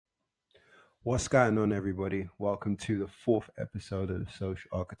What's going on, everybody? Welcome to the fourth episode of the Social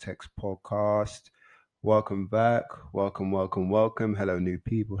Architects Podcast. Welcome back. Welcome. Hello, new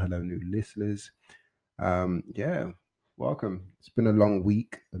people. Hello, new listeners. Yeah, welcome. It's been a long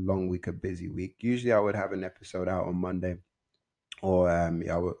week, a busy week. Usually, I would have an episode out on Monday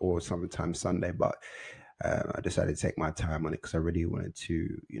or sometimes Sunday, but I decided to take my time on it because I really wanted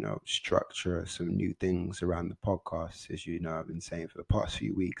to, structure some new things around the podcast, as you know, I've been saying for the past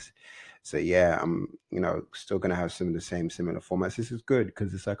few weeks. So yeah, I'm, still gonna have some of the same similar formats. This is good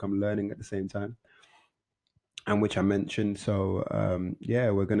because it's like I'm learning at the same time, and which I mentioned. So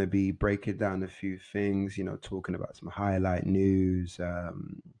yeah, we're gonna be breaking down a few things, talking about some highlight news. The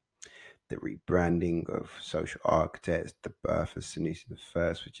rebranding of Social Architects, the birth of Sanusi the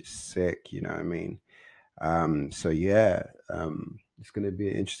First, which is sick, you know what I mean? So yeah, it's going to be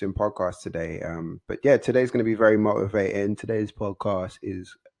an interesting podcast today. But yeah, today's going to be very motivating. Today's podcast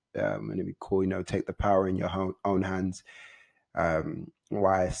is going to be cool. Take the power in your own hands.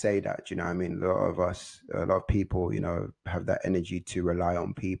 Why I say that, I mean, a lot of us, a lot of people, have that energy to rely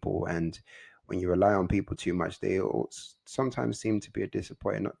on people, and when you rely on people too much, they sometimes seem to be a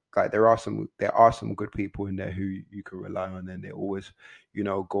disappointment. Like there are some good people in there who you can rely on, and they always,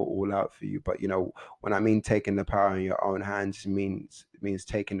 go all out for you. But when I mean taking the power in your own hands, it means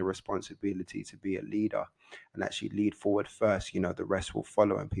taking the responsibility to be a leader and actually lead forward first. The rest will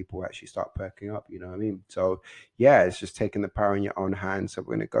follow, and people will actually start perking up. You know what I mean? So yeah, it's just taking the power in your own hands. So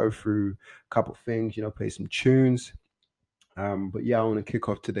we're gonna go through a couple things, play some tunes. But yeah, I want to kick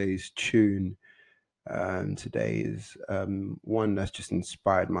off today's tune. Today is one that's just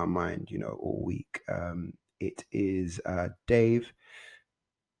inspired my mind, all week. It is Dave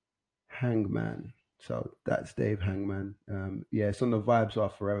Hangman. So that's Dave Hangman. Yeah, it's on the Vibes Are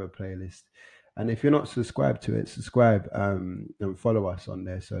Forever playlist. And if you're not subscribed to it, subscribe and follow us on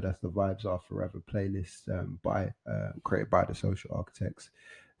there. So that's the Vibes Are Forever playlist by created by the Social Architects.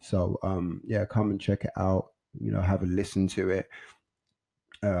 So yeah, come and check it out. Have a listen to it.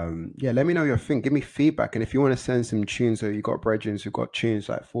 Yeah, let me know your thing. Give me feedback, and if you want to send some tunes or you got brethren who got tunes,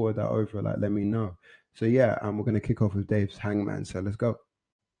 like forward that over. Like, let me know. So yeah, we're gonna kick off with Dave's Hangman. So let's go.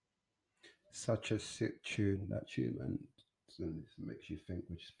 Such a sick tune, that tune, man. So it makes you think,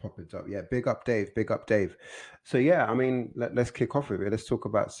 which is pop it up. Yeah, big up Dave, big up Dave. So yeah, I mean, let's kick off with it. Let's talk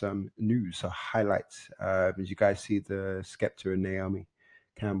about some news, so highlights. Did you guys see the Skepta and Naomi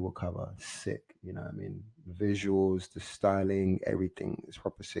Campbell cover? Sick, I mean, visuals, the styling, everything is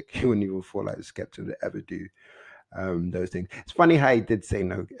proper sick. You wouldn't even feel like the Skepta would ever do those things. It's funny how he did say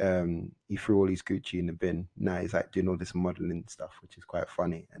no. He threw all his Gucci in the bin. Now he's like doing all this modeling stuff, which is quite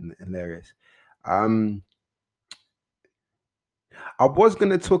funny and hilarious. Um, I was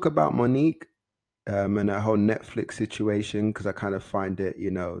gonna talk about Monique and her whole Netflix situation because I kind of find it,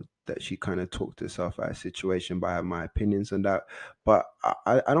 that she kind of talked herself out of situation by having my opinions on that. But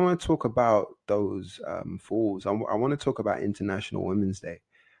I don't want to talk about those fools. I want to talk about International Women's Day.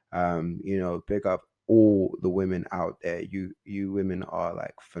 Big up all the women out there. You women are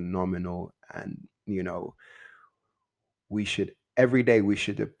like phenomenal, and we should every day we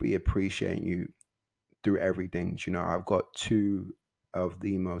should be appreciating you through everything. I've got two of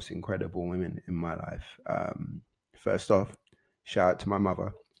the most incredible women in my life. First off, shout out to my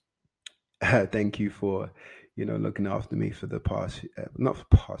mother. Thank you for, looking after me for the past, not for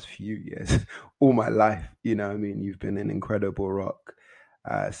the past few years, all my life. I mean, you've been an incredible rock,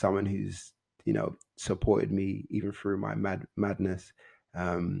 someone who's, supported me even through my madness.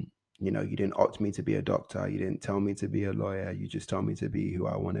 Um, you didn't opt me to be a doctor. You didn't tell me to be a lawyer. You just told me to be who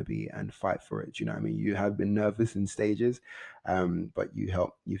I want to be and fight for it. You know what I mean? You have been nervous in stages, but you've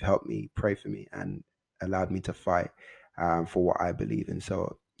helped me, pray for me, and allowed me to fight for what I believe in.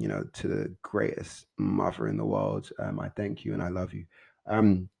 So, to the greatest mother in the world, I thank you and I love you.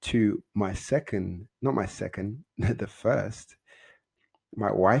 To my second, not my second, the first,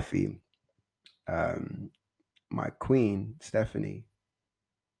 my wifey, um, my queen, Stephanie.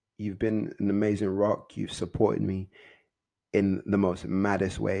 You've been an amazing rock. You've supported me in the most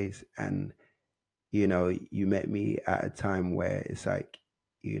maddest ways. And, you met me at a time where it's like,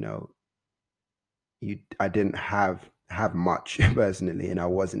 you know, I didn't have much personally, and I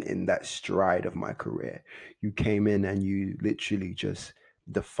wasn't in that stride of my career. You came in and you literally just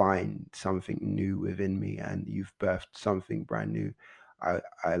defined something new within me, and you've birthed something brand new.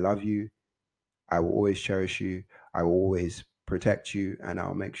 I love you. I will always cherish you. I will always protect you, and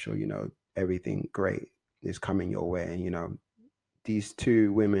I'll make sure everything great is coming your way. And these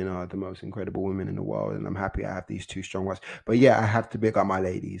two women are the most incredible women in the world, and I'm happy I have these two strong ones. But yeah, I have to big up my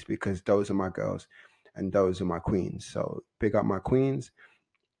ladies because those are my girls and those are my queens. So big up my queens.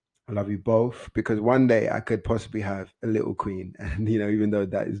 I love you both because one day I could possibly have a little queen, and even though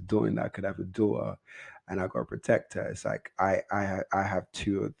that is daunting, I could have a daughter, and I gotta protect her. It's like I have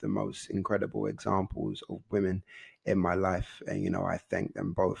two of the most incredible examples of women in my life, and I thank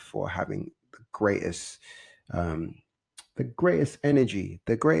them both for having um, the greatest energy,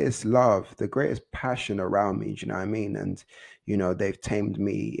 the greatest love, the greatest passion around me. Do you know what I mean? And they've tamed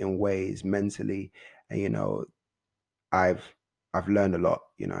me in ways mentally, and I've I've learned a lot,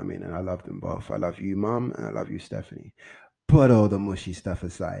 what I mean? And I love them both. I love you, Mum, and I love you, Stephanie. Put all the mushy stuff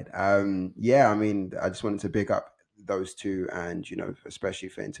aside. Yeah, I mean, I just wanted to big up those two and, especially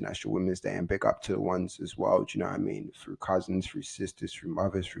for International Women's Day and big up to the ones as well, do you know what I mean? Through cousins, through sisters, through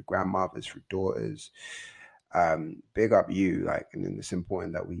mothers, through grandmothers, through daughters. Big up you, like, and then it's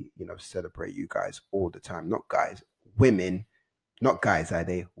important that we, celebrate you guys all the time. Not guys, women, not guys, are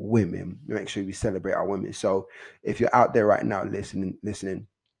they? Women. Make sure we celebrate our women. So if you're out there right now listening,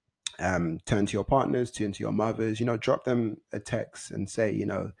 turn to your partners, turn to your mothers, drop them a text and say,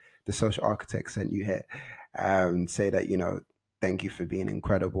 the social architect sent you here. Say that, thank you for being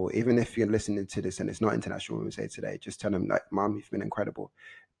incredible. Even if you're listening to this and it's not International Women's Day today, just tell them like, Mom, you've been incredible.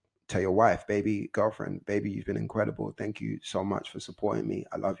 Tell your wife, baby, girlfriend, baby, you've been incredible. Thank you so much for supporting me.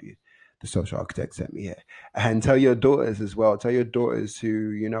 I love you. The social architect sent me here. And tell your daughters as well. Tell your daughters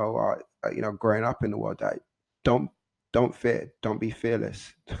who, are growing up in the world that don't don't fear, don't be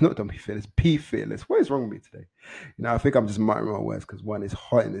fearless. Not don't be fearless, be fearless. What is wrong with me today? I think I'm just muttering my words because one is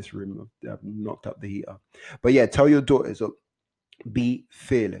hot in this room. I've knocked up the heater. But yeah, tell your daughters, look, be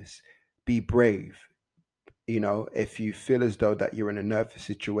fearless, be brave. If you feel as though that you're in a nervous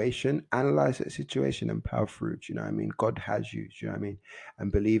situation, analyze that situation and power through. Do you know what I mean? God has you. Do you know what I mean? And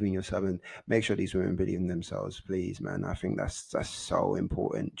believe in yourself and make sure these women believe in themselves, please, man. I think that's so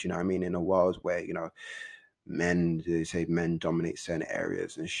important. Do you know what I mean? In a world where, men, they say men dominate certain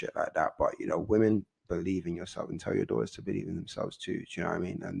areas and shit like that. But, women, believe in yourself and tell your daughters to believe in themselves too. Do you know what I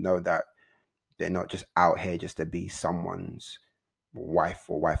mean? And know that they're not just out here just to be someone's wife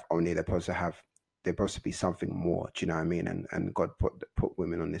or wife only. They're supposed to be something more. Do you know what I mean? And God put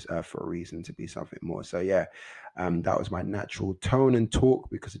women on this earth for a reason to be something more. So yeah, that was my natural tone and talk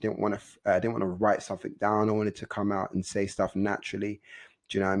because I didn't want to write something down. I wanted to come out and say stuff naturally.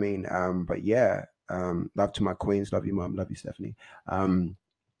 Do you know what I mean? But yeah, love to my queens. Love you, Mum. Love you, Stephanie.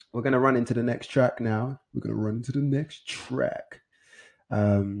 We're gonna run into the next track now. We're gonna run into the next track.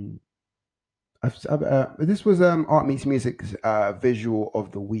 Um, this was Art Meets Music's visual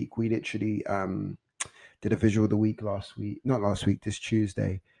of the week. We literally did a visual of the week last week, not last week, this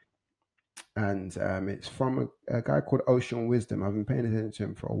Tuesday, and it's from a guy called Ocean Wisdom. I've been paying attention to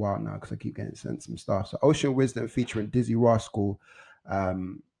him for a while now because I keep getting sent some stuff. So Ocean Wisdom featuring Dizzy Rascal,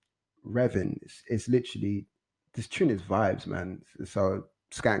 Revan. It's literally this tune is vibes, man. So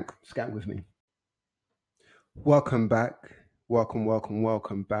skank with me. Welcome back.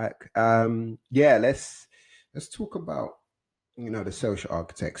 Welcome back. Yeah, let's talk about the social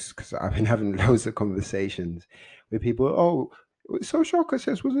architects because I've been having loads of conversations with people. Oh, social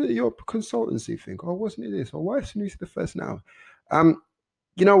architects wasn't it your consultancy thing? Oh, wasn't it this? Or why is it new to the first now? Um,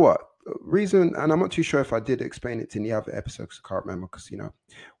 you know what? Reason, and I'm not too sure if I did explain it in the other episodes. I can't remember because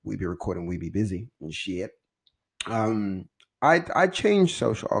we be recording, we be busy and shit. Um, I changed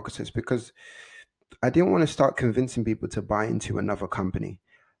social architects because I didn't want to start convincing people to buy into another company.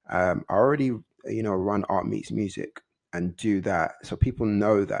 I already, run Art Meets Music and do that, so people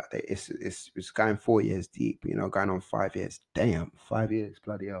know that it's going 4 years deep. Going on 5 years. Damn, 5 years,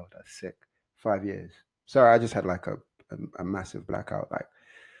 bloody hell, that's sick. 5 years. Sorry, I just had like a massive blackout. Like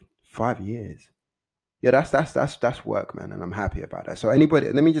 5 years. Yeah, that's work, man, and I'm happy about that. So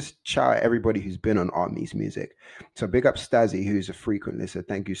anybody, let me just shout out everybody who's been on Art Meets Music. So big up Stazzy, who's a frequent listener.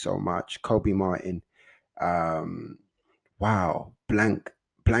 Thank you so much. Kobe Martin, um, wow, blank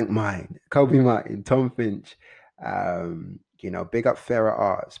mind. Kobe Martin, Tom Finch. Big up Farrah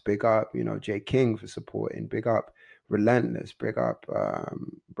Arts. Big up, Jay King for supporting. Big up Relentless. Big up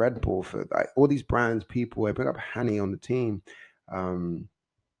Red Bull for like all these brands, people. Big up Hanny on the team. Um,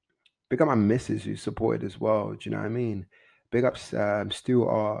 Big up my missus who supported as well. Do you know what I mean? Big up Stu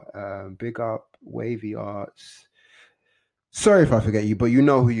Art. Big up Wavy Arts. Sorry if I forget you, but you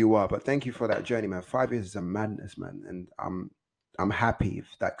know who you are. But thank you for that journey, man. 5 years is a madness, man, and I'm happy,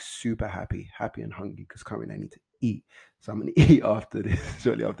 like super happy and hungry because currently I need to eat. So I'm gonna eat after this,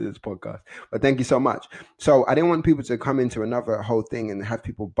 shortly after this podcast. But thank you so much. So I didn't want people to come into another whole thing and have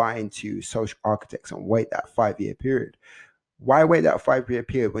people buy into social architects and wait that 5 year period. Why wait that 5 year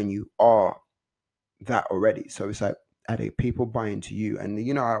period when you are that already? So it's like at it. People buy into you, and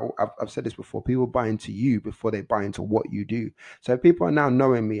you know, I've said this before. People buy into you before they buy into what you do. So people are now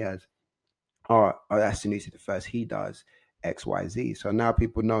knowing me as, oh, that's Sanusi the First. He does X, Y, Z. So now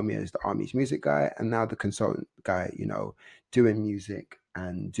people know me as the Army's music guy, and now the consultant guy. You know, doing music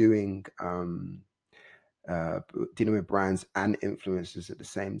and doing dealing with brands and influencers at the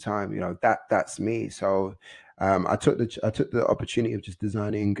same time. You know, that's me. So I took the opportunity of just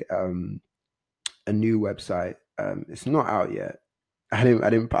designing a new website. It's not out yet.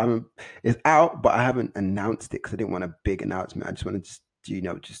 It's out, but I haven't announced it because I didn't want a big announcement. I just wanted to, you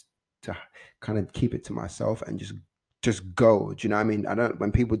know, just to kind of keep it to myself and just go. Do you know what I mean? I don't,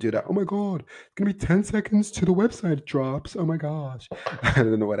 when people do that, oh my God, it's gonna be 10 seconds to the website drops. Oh my gosh. I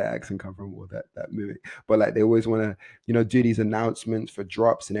don't know where that accent come from or that movie. But like they always want to, you know, do these announcements for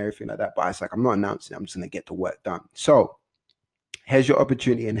drops and everything like that. But it's like I'm not announcing it, I'm just gonna get the work done. So here's your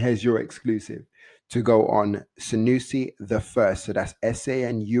opportunity and here's your exclusive to go on Sanusi the First. So that's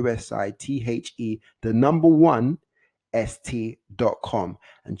SANUSITHE, the number one, ST.com,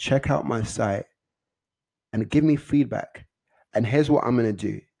 and check out my site and give me feedback. And here's what I'm going to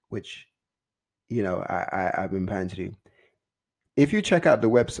do, which, you know, I've been planning to do. If you check out the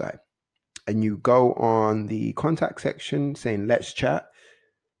website and you go on the contact section saying, let's chat,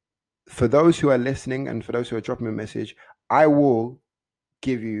 for those who are listening and for those who are dropping a message, I will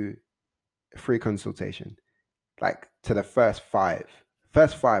give you a free consultation. Like to the first five.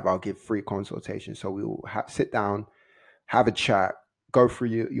 First five, I'll give free consultation. So we will sit down, have a chat, go through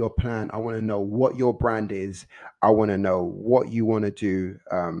your plan. I want to know what your brand is. I want to know what you want to do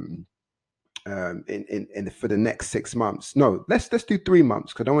for the next 6 months. No, let's do 3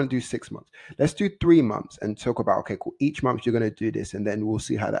 months because I don't want to do 6 months. Let's do 3 months and talk about, okay, cool. Each month you're going to do this, and then we'll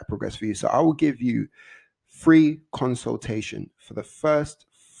see how that progresses for you. So I will give you free consultation for the first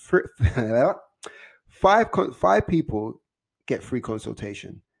five people get free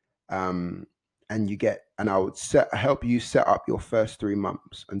consultation. And you get, and I would help you set up your first 3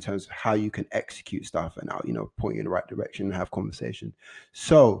 months in terms of how you can execute stuff, and I'll, you know, point you in the right direction and have conversation.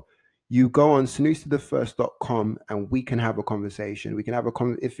 So you go on sanusitheFirst.com and we can have a conversation. We can have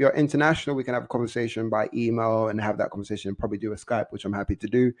if you're international, we can have a conversation by email and have that conversation and probably do a Skype, which I'm happy to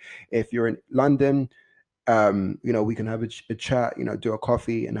do. If you're in London, you know, we can have a chat, you know, do a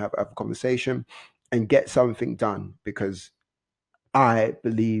coffee and have a conversation and get something done, because I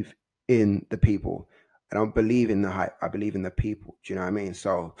believe in the people. I don't believe in the hype. I believe in the people. Do you know what I mean?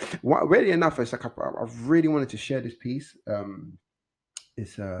 So, really enough, it's like I really wanted to share this piece.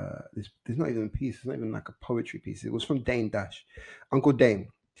 It's there's not even a piece. It's not even like a poetry piece. It was from Dame Dash, Uncle Dame.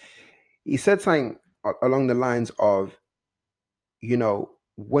 He said something along the lines of, you know,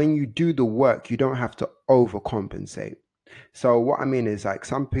 when you do the work, you don't have to overcompensate. So what I mean is, like,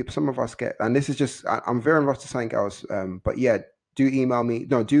 some people, some of us get, and this is just, I'm very lost to something else. But yeah, do email me.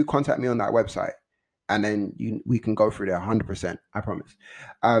 No, do contact me on that website, and then we can go through there 100%. I promise.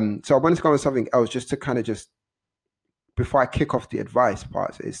 So I wanted to go on something else just to kind of just, before I kick off the advice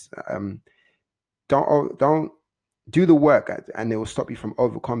part, is don't do the work and it will stop you from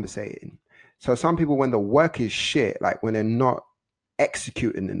overcompensating. So some people, when the work is shit, like when they're not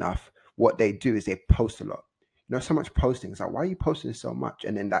executing enough, what they do is they post a lot. You know, so much posting. It's like, why are you posting so much?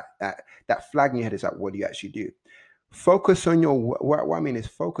 And then that flag in your head is like, what do you actually do? Focus on your what I mean is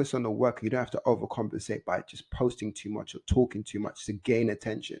focus on the work. You don't have to overcompensate by just posting too much or talking too much to gain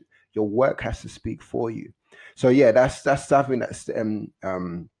attention. Your work has to speak for you. So yeah, that's something that's came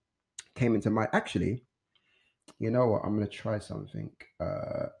into mind. Actually, you know what? I'm gonna try something.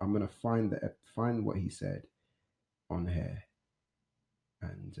 I'm gonna find what he said on here,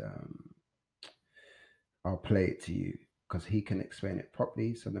 and I'll play it to you because he can explain it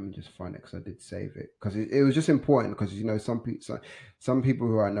properly. So let me just find it because I did save it because it was just important, because you know some people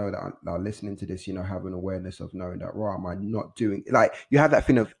who I know that are listening to this, you know, have an awareness of knowing that, right, am I not doing, like, you have that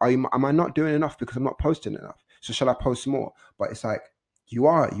thing of, am I not doing enough because I'm not posting enough? So shall I post more? But it's like, you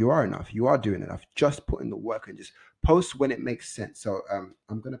are enough. You are doing enough. Just put in the work and just post when it makes sense. So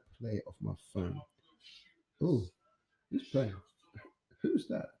I'm gonna play it off my phone. Oh, who's playing? Who's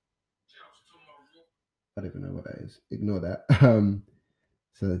that? I don't even know what that is. Ignore that.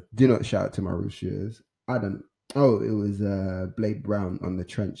 So do not shout out to my Roosters. I don't. Oh, it was Blade Brown on the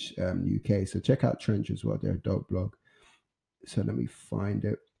Trench UK. So check out Trench as well. They're a dope blog. So let me find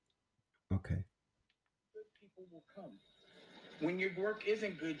it. Okay. People will come. When your work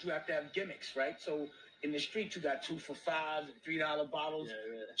isn't good, you have to have gimmicks, right? So in the street, you got 2 for $5 and $3 bottles,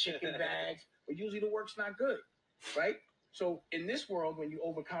 chicken bags, but usually the work's not good, right? So in this world, when you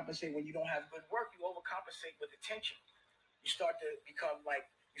overcompensate, when you don't have good work, you overcompensate with attention. You start to become like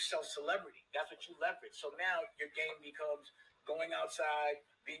You sell celebrity. That's what you leverage. So now your game becomes going outside,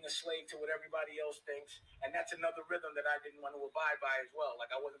 being a slave to what everybody else thinks. And that's another rhythm that I didn't want to abide by as well. Like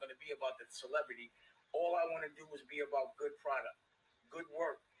I wasn't going to be about the celebrity. All I want to do is be about good product, good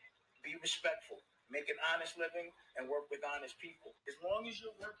work, be respectful, make an honest living, and work with honest people. As long as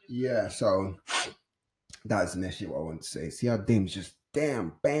your work is so that's initially what I want to say. See how Dame's just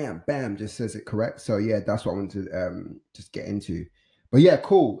damn, bam, bam, just says it correct. So yeah, that's what I want to just get into. But yeah,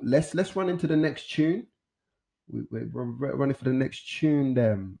 cool. Let's run into the next tune. We're running for the next tune.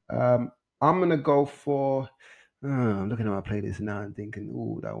 Then I'm gonna go for. I'm looking at my playlist now and thinking,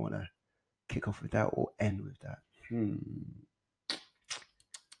 oh, do I want to kick off with that or end with that?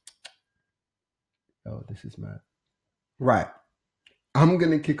 Oh, this is mad. Right. I'm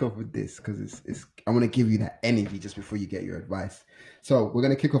gonna kick off with this because it's I want to give you that energy just before you get your advice. So we're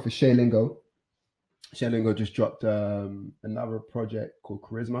gonna kick off with Shay Lingo. Shay Lingo just dropped another project called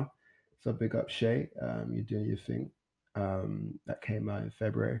Charisma. So big up Shay. You're doing your thing. That came out in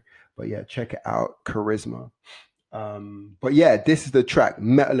February. But yeah, check it out, Charisma. But yeah, this is the track,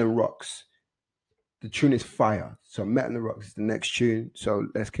 Metal and Rocks. The tune is fire. So Metal and Rocks is the next tune. So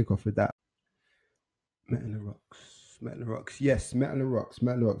let's kick off with that. Metal and Rocks. Metal and Rocks. Yes, Metal and Rocks.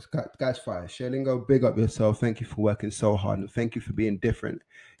 Metal and Rocks. Guys, fire. Shay Lingo, big up yourself. Thank you for working so hard and thank you for being different.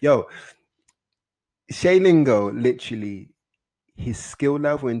 Yo, Shay Lingo, literally, his skill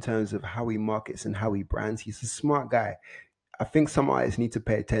level in terms of how he markets and how he brands, he's a smart guy. I think some artists need to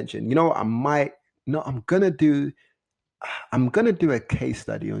pay attention. You know what? I'm gonna do a case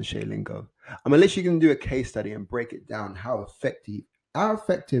study on Shay Lingo. I'm literally gonna do a case study and break it down how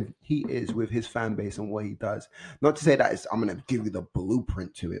effective he is with his fan base and what he does. Not to say that I'm gonna give you the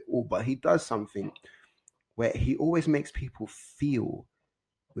blueprint to it all, but he does something where he always makes people feel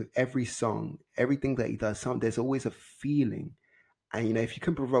with every song, everything that he does. There's always a feeling, and if you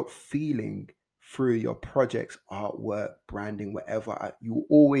can provoke feeling through your projects, artwork, branding, whatever, you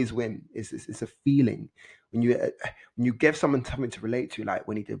always win. It's a feeling when you give someone something to relate to, like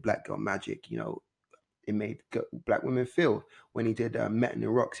when he did Black Girl Magic. It made black women feel. When he did Metal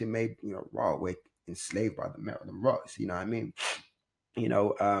and Rocks, it made raw, we're enslaved by the Metal and Rocks. You know what I mean?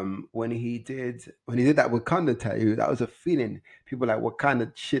 When he did that Wakanda tattoo, that was a feeling. People were like, what kind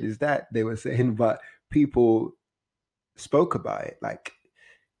of shit is that? They were saying, but people spoke about it. Like,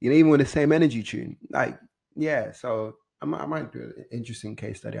 even with the same energy tune. Like, yeah. So I might do an interesting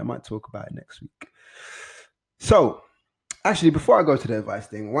case study. I might talk about it next week. So actually, before I go to the advice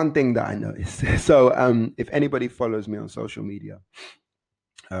thing, one thing that I noticed. So if anybody follows me on social media,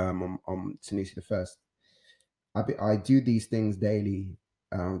 on Sanusi the First, I do these things daily.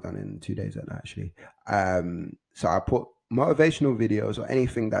 I've done it in 2 days actually. So I put motivational videos or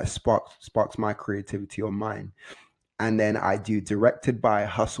anything that sparks my creativity or mine. And then I do directed by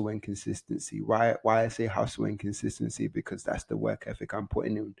hustle and consistency. Why I say hustle and consistency? Because that's the work ethic I'm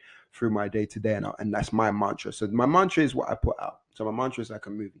putting in through my day to day, and that's my mantra. So my mantra is what I put out. So my mantra is like a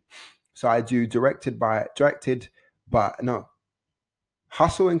movie. So I do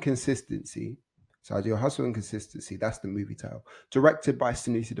hustle and consistency. So I do hustle and consistency. That's the movie title. Directed by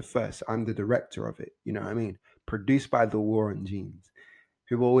Sanusi the First. I'm the director of it. You know what I mean? Produced by The War on Jeans.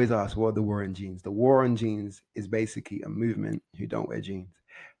 People always ask, what are the War on Jeans? The War on Jeans is basically a movement who don't wear jeans.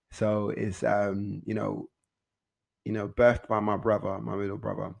 So it's birthed by my brother, my middle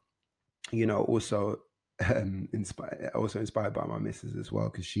brother. Also inspired by my missus as well,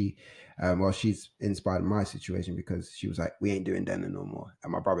 because she's inspired my situation, because she was like, we ain't doing denim no more.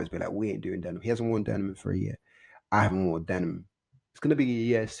 And my brother's been like, we ain't doing denim. He hasn't worn denim for a year. I haven't worn denim. It's gonna be a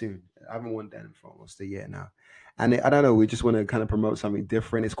year soon. I haven't worn denim for almost a year now. And I don't know, we just want to kind of promote something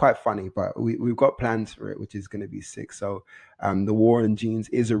different. It's quite funny, but we've got plans for it, which is going to be sick. So the War on Jeans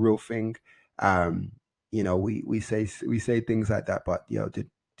is a real thing. We say things like that, but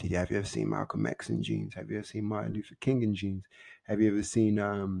have you ever seen Malcolm X in jeans? Have you ever seen Martin Luther King in jeans? Have you ever seen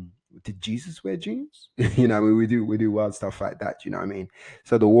did Jesus wear jeans? We do wild stuff like that. You know what I mean?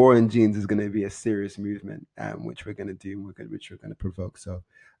 So the War on Jeans is going to be a serious movement, which we're going to do, which we're going to provoke. So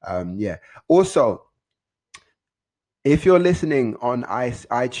yeah. Also, if you're listening on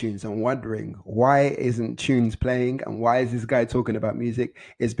iTunes and wondering why isn't tunes playing and why is this guy talking about music,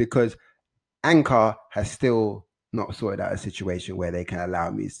 it's because Anchor has still not sorted out a situation where they can allow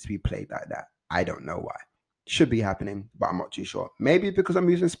music to be played like that. I don't know why. Should be happening, but I'm not too sure. Maybe because I'm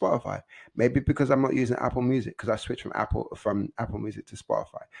using Spotify. Maybe because I'm not using Apple Music, because I switched from Apple Music to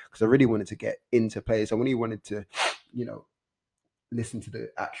Spotify, because I really wanted to get into players. I really wanted to, listen to the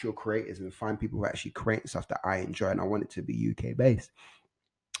actual creators and find people who actually create stuff that I enjoy, and I want it to be UK based.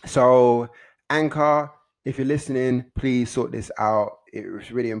 So Anchor, if you're listening, please sort this out. it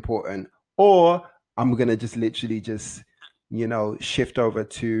was really important, or I'm gonna just literally just, you know, shift over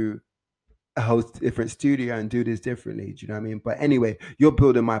to a whole different studio and do this differently. Do you know what I mean? But anyway, you're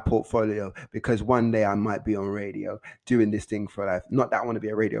building my portfolio because one day I might be on radio doing this thing for life. Not that I want to be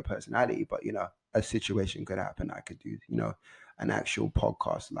a radio personality, but you know, a situation could happen. I could do, you know, an actual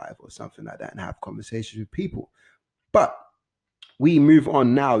podcast live or something like that and have conversations with people. But we move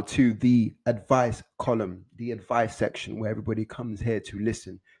on now to the advice column, the advice section where everybody comes here to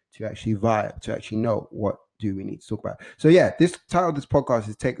listen, to actually vibe, to actually know what do we need to talk about. So yeah, this title of this podcast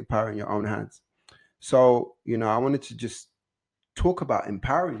is Take the Power in Your Own Hands. So, you know, I wanted to just talk about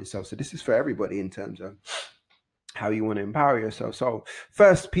empowering yourself. So this is for everybody in terms of how you want to empower yourself. So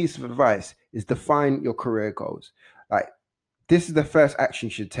first piece of advice is define your career goals. Like, this is the first action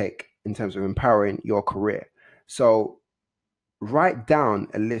you should take in terms of empowering your career. So write down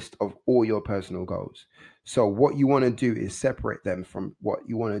a list of all your personal goals. So what you want to do is separate them from what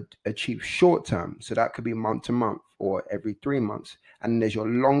you want to achieve short term. So that could be month to month or every 3 months. And there's your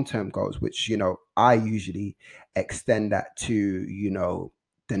long term goals, which, you know, I usually extend that to, you know,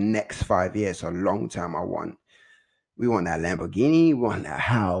 the next 5 years. So long term, we want that Lamborghini, we want that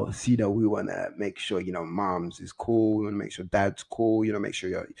house, you know, we want to make sure, you know, mom's is cool, we want to make sure dad's cool, you know, make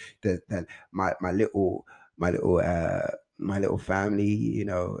sure that my little family, you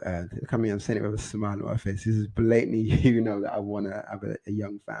know, coming, I'm saying it with a smile on my face. This is blatantly, you know, that I want to have a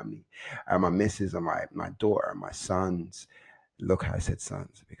young family. My missus and my daughter and my sons. Look how I said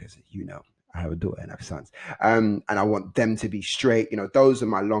sons, because, you know, I have a daughter and I have sons. And I want them to be straight. You know, those are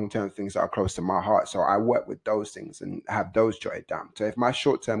my long-term things that are close to my heart. So I work with those things and have those jotted down. So if my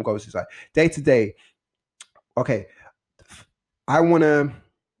short-term goals is like day to day, okay, I want to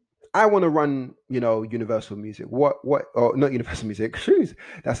run, you know, Universal Music. Or not Universal Music, shoes.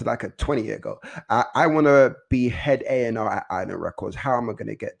 That's like a 20-year goal. I want to be head A&R at Island Records. How am I going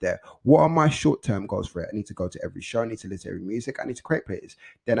to get there? What are my short-term goals for it? I need to go to every show. I need to listen to every music. I need to create playlists.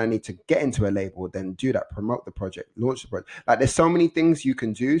 Then I need to get into a label, then do that, promote the project, launch the project. Like, there's so many things you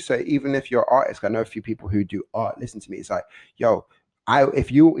can do. So even if you're an artist, I know a few people who do art, listen to me. It's like, yo,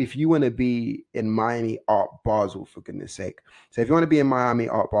 if you want to be in Miami Art Basel, for goodness sake. So if you want to be in Miami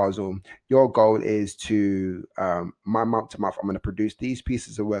Art Basel, your goal is to my month to month, I'm going to produce these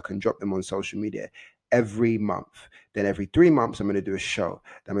pieces of work and drop them on social media every month. Then every 3 months, I'm going to do a show.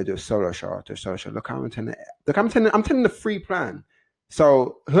 Then I'm going to do a solo show after a solo show. Look, I'm telling the free plan.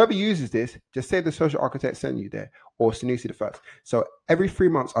 So whoever uses this, just say the social architect sent you there, or Sanusi the first. So every 3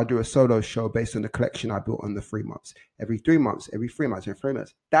 months, I'll do a solo show based on the collection I built on the 3 months. Every 3 months, every 3 months, every 3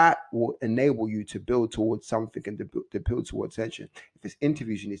 months. That will enable you to build towards something and to build towards attention. If it's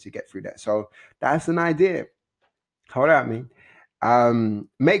interviews, you need to get through that. So that's an idea. Hold on,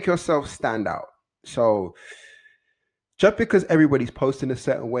 make yourself stand out. So just because everybody's posting a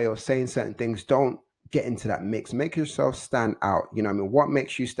certain way or saying certain things, don't get into that mix. Make yourself stand out. You know what I mean? What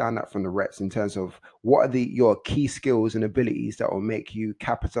makes you stand out from the reps in terms of what are your key skills and abilities that will make you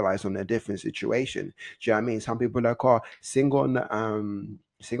capitalize on a different situation? Do you know what I mean? Some people are like, oh, sing on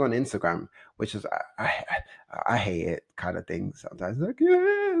Instagram, which is I hate it kind of thing sometimes. Like,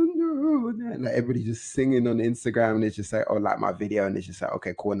 yeah, no, like everybody just singing on Instagram, and it's just like, oh, like my video, and it's just like,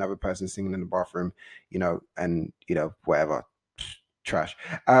 okay, cool, another person singing in the bathroom, you know, and you know, whatever, trash.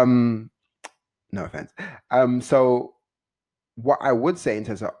 No offense. So what I would say in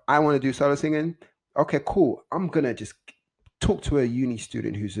terms of I want to do solo singing, okay, cool. I'm gonna just talk to a uni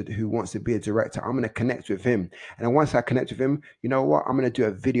student who wants to be a director. I'm going to connect with him. And then once I connect with him, you know what? I'm going to do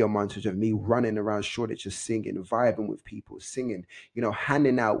a video montage of me running around Shoreditch, just singing, vibing with people, singing, you know,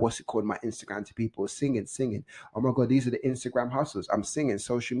 handing out, my Instagram to people, singing. Oh my God, these are the Instagram hustles. I'm singing,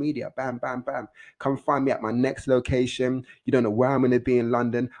 social media, bam, bam, bam. Come find me at my next location. You don't know where I'm going to be in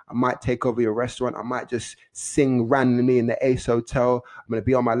London. I might take over your restaurant. I might just sing randomly in the Ace Hotel. I'm going to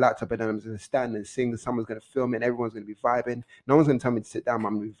be on my laptop and then I'm going to stand and sing. Someone's going to film it and everyone's going to be vibing. No one's going to tell me to sit down.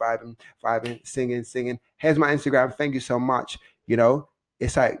 I'm going to be vibing, singing. Here's my Instagram. Thank you so much. You know,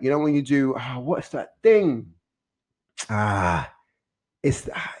 it's like, you know, when you do, what's that thing? It's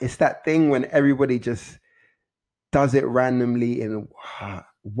that thing when everybody just does it randomly and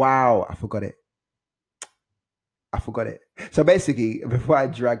wow, I forgot it. So basically, before I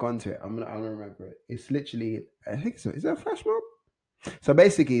drag onto it, I'm gonna remember it. It's literally, I think so. Is that a flash mob? So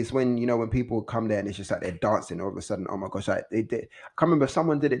basically, it's when, you know, when people come there and it's just like they're dancing all of a sudden. Oh my gosh, like they did. I can't remember,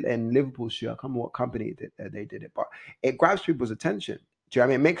 someone did it in Liverpool show. I can't remember what company they did it, but it grabs people's attention. Do you know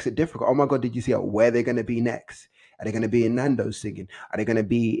what I mean? It makes it difficult. Oh my God, did you see where they're going to be next? Are they going to be in Nando's singing? Are they going to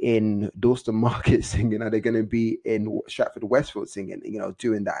be in Dalston Market singing? Are they going to be in Stratford Westfield singing? You know,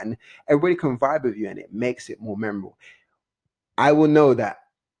 doing that, and everybody can vibe with you, and it makes it more memorable. I will know that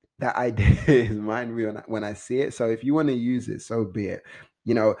that idea is mine when I see it. So if you want to use it, so be it.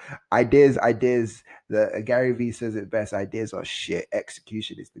 You know, ideas. The Gary Vee says it best. Ideas are shit.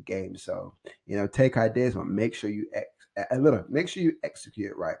 Execution is the game. So take ideas, but make sure you make sure you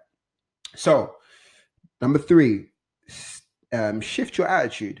execute it right. So number three, shift your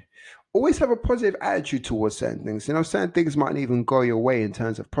attitude. Always have a positive attitude towards certain things. Certain things might not even go your way in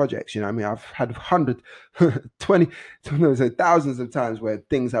terms of projects. I mean, I've had 20, thousands of times where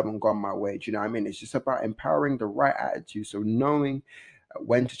things haven't gone my way. Do you know what I mean? It's just about empowering the right attitude. So knowing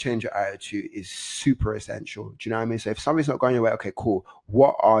when to change your attitude is super essential. Do you know what I mean? So if something's not going your way, okay, cool.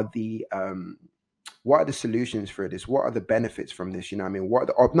 What are the solutions for this? What are the benefits from this? You know what I mean? What are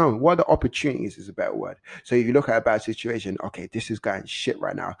the opportunities is a better word. So if you look at a bad situation, okay, this is going shit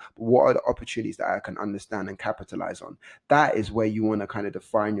right now, but what are the opportunities that I can understand and capitalize on? That is where you want to kind of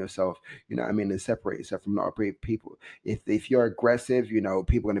define yourself, you know what I mean, and separate yourself from not a breed people. If you're aggressive, people are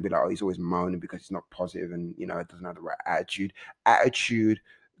going to be like, oh, he's always moaning because he's not positive and, it doesn't have the right attitude. Attitude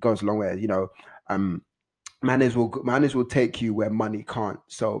goes a long way, manners will take you where money can't.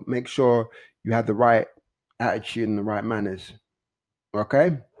 So make sure you have the right attitude and the right manners.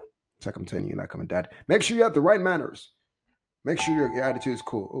 Okay? It's like I'm telling you, like I'm a dad. Make sure you have the right manners. Make sure your attitude is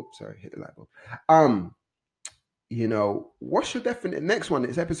cool. Oh, sorry, hit the light bulb. What's your definite next one?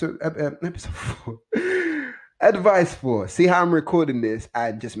 Is episode 4. Advice 4. See how I'm recording this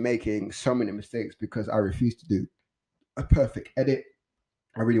and just making so many mistakes because I refuse to do a perfect edit.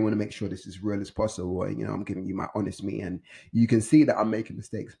 I really want to make sure this is real as possible. I'm giving you my honest me, and you can see that I'm making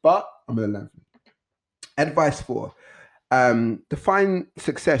mistakes, but I'm going to learn from it. Advice 4. Define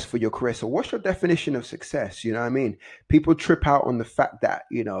success for your career. So what's your definition of success? You know what I mean? People trip out on the fact that,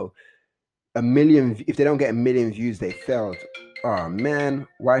 a million, if they don't get a million views, they failed. Oh man,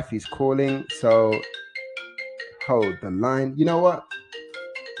 wifey's calling. So hold the line. You know what?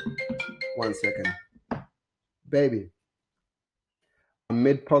 1 second. Baby.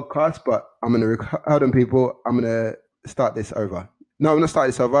 Mid podcast, but I'm gonna hold on, people. I'm gonna start this over. No, I'm gonna start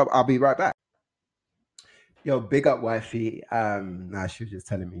this over. I'll be right back. Yo, big up wifey. She was just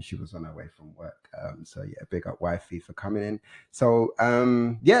telling me she was on her way from work. So yeah, big up wifey for coming in. So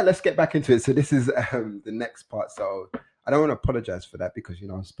yeah, let's get back into it. So this is the next part. So I don't want to apologize for that because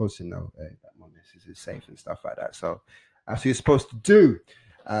I'm supposed to know that my message is safe and stuff like that. So that's what you're supposed to do.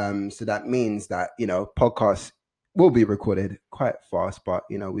 So that means that podcasts will be recorded quite fast, but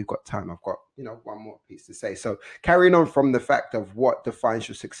we've got time. I've got one more piece to say. So carrying on from the fact of what defines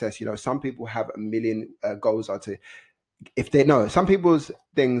your success, some people have a million goals are to, if they know, some people's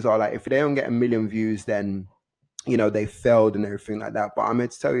things are like, if they don't get a million views, then they failed and everything like that. But I'm here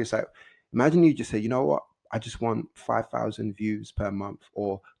to tell you, it's like, imagine you just say, you know what, I just want 5,000 views per month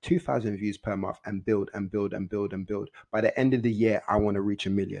or 2,000 views per month and build and build and build and build. By the end of the year, I want to reach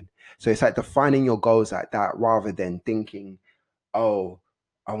 1 million. So it's like defining your goals like that rather than thinking, oh,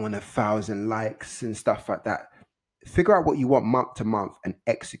 I want 1,000 likes and stuff like that. Figure out what you want month to month and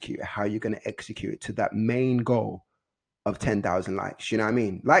execute how you're going to execute it to that main goal of 10,000 likes. You know what I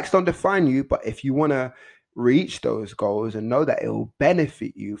mean? Likes don't define you, but if you want to reach those goals and know that it will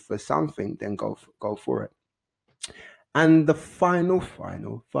benefit you for something, then go for it. And the final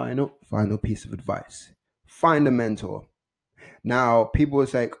piece of advice: find a mentor. Now, people will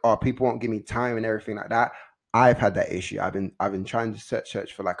say, "Oh, people won't give me time and everything like that." I've had that issue. I've been trying to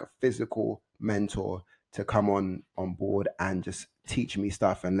search for like a physical mentor to come on board and just teach me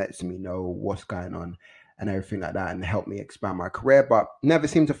stuff and lets me know what's going on and everything like that and help me expand my career, but never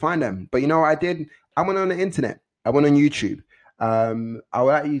seem to find them. But what I did? I went on the internet. I went on YouTube. I'm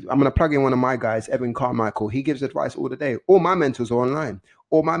gonna plug in one of my guys, Evan Carmichael. He gives advice all the day. All my mentors are online.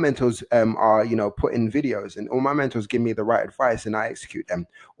 All my mentors are putting videos, and all my mentors give me the right advice, and I execute them.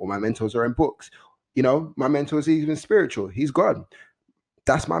 All my mentors are in books. My mentor is even spiritual. He's God.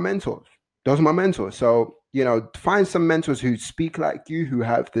 That's my mentors. Those are my mentors. So find some mentors who speak like you, who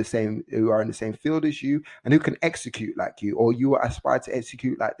are in the same field as you, and who can execute like you, or you aspire to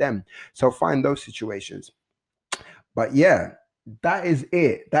execute like them. So find those situations. But yeah, that is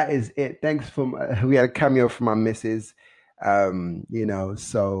it. Thanks we had a cameo from my missus.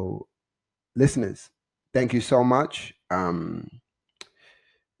 So listeners, thank you so much.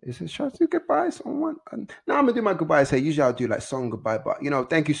 Is it should I do goodbye? Someone? No, I'm gonna do my goodbye. Say usually I'll do like song goodbye, but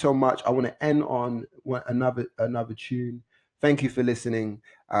thank you so much. I want to end on another tune. Thank you for listening.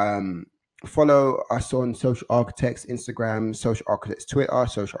 Follow us on Social Architects Instagram, Social Architects Twitter,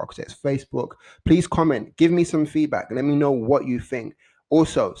 Social Architects Facebook. Please comment, give me some feedback, let me know what you think.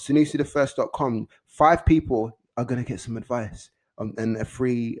 Also, SanusiTheFirst.com. 5 people are gonna get some advice and a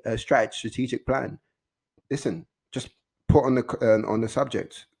free strategic plan. Listen, just put on the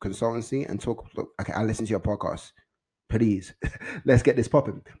subject consultancy and talk. Look, okay, I listen to your podcast. Please, let's get this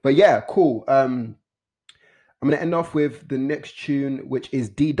popping. But yeah, cool. I'm going to end off with the next tune, which is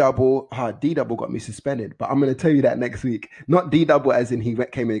D Double. D Double got me suspended, but I'm going to tell you that next week. Not D Double as in he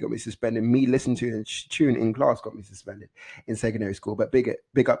came in and got me suspended. Me listening to a tune in class got me suspended in secondary school, but big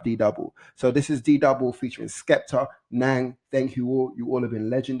up D Double. So this is D Double featuring Skepta, Nang. Thank you all. You all have been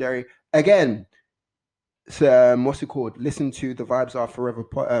legendary. Again, so, what's it called? Listen to the Vibes Are Forever.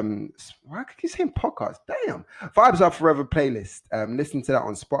 Why could you say podcast? Damn, Vibes Are Forever playlist. Listen to that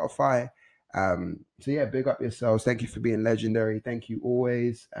on Spotify. So yeah, big up yourselves. Thank you for being legendary. Thank you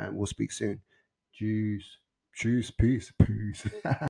always, and we'll speak soon. Juice, peace.